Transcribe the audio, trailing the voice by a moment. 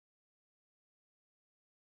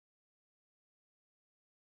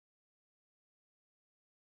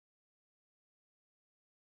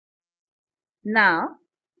Now,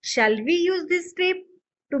 shall we use this strip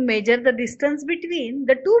to measure the distance between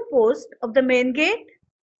the two posts of the main gate?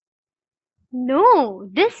 No,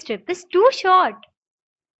 this strip is too short.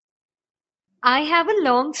 I have a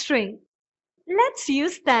long string. Let's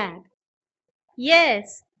use that.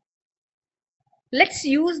 Yes. Let's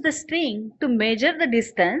use the string to measure the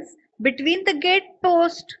distance between the gate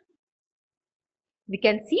post. We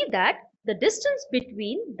can see that the distance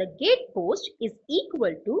between the gate post is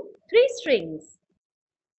equal to 3 strings.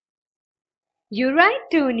 You're right,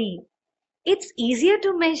 Tony. It's easier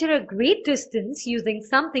to measure a great distance using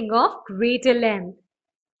something of greater length.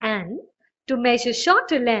 And to measure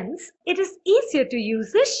shorter lengths, it is easier to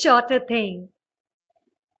use a shorter thing.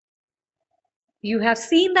 You have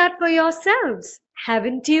seen that for yourselves,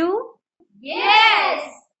 haven't you?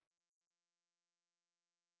 Yes!